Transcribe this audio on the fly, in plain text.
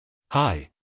Hi.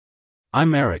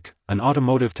 I'm Eric, an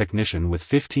automotive technician with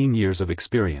 15 years of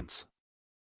experience.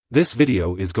 This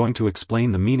video is going to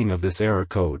explain the meaning of this error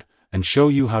code, and show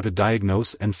you how to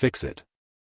diagnose and fix it.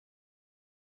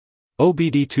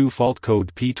 OBD-II fault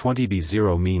code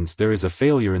P20B0 means there is a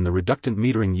failure in the reductant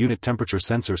metering unit temperature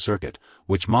sensor circuit,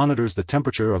 which monitors the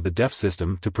temperature of the DEF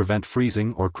system to prevent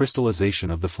freezing or crystallization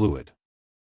of the fluid.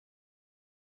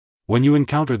 When you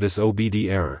encounter this OBD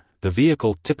error, the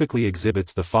vehicle typically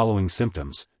exhibits the following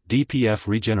symptoms: DPF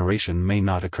regeneration may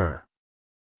not occur.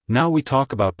 Now we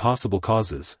talk about possible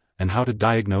causes, and how to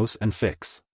diagnose and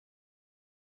fix.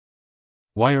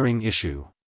 Wiring issue.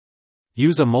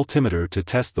 Use a multimeter to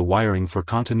test the wiring for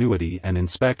continuity and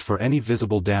inspect for any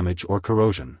visible damage or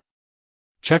corrosion.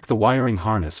 Check the wiring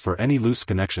harness for any loose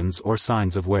connections or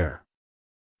signs of wear.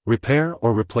 Repair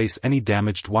or replace any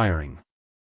damaged wiring.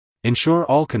 Ensure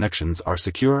all connections are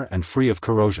secure and free of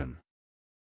corrosion.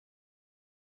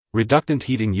 Reductant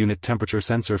heating unit temperature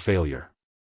sensor failure.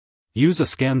 Use a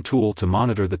scan tool to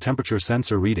monitor the temperature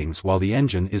sensor readings while the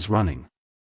engine is running.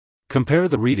 Compare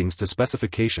the readings to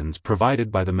specifications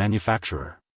provided by the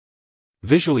manufacturer.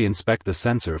 Visually inspect the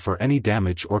sensor for any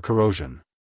damage or corrosion.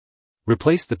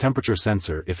 Replace the temperature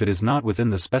sensor if it is not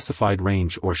within the specified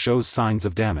range or shows signs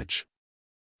of damage.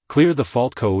 Clear the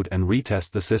fault code and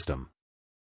retest the system.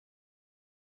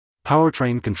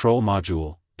 Powertrain Control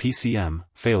Module, PCM,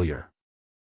 failure.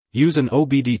 Use an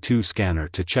OBD-II scanner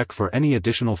to check for any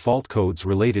additional fault codes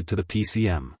related to the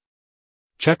PCM.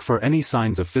 Check for any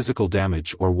signs of physical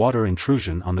damage or water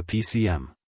intrusion on the PCM.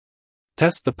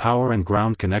 Test the power and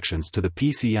ground connections to the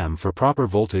PCM for proper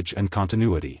voltage and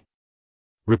continuity.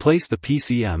 Replace the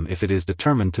PCM if it is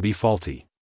determined to be faulty.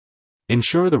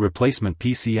 Ensure the replacement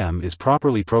PCM is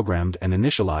properly programmed and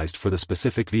initialized for the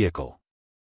specific vehicle.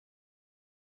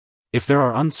 If there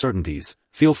are uncertainties,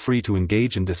 feel free to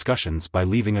engage in discussions by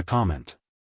leaving a comment.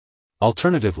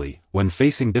 Alternatively, when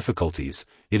facing difficulties,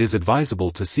 it is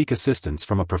advisable to seek assistance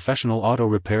from a professional auto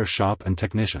repair shop and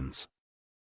technicians.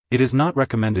 It is not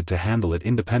recommended to handle it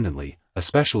independently,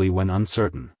 especially when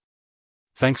uncertain.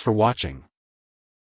 Thanks for watching.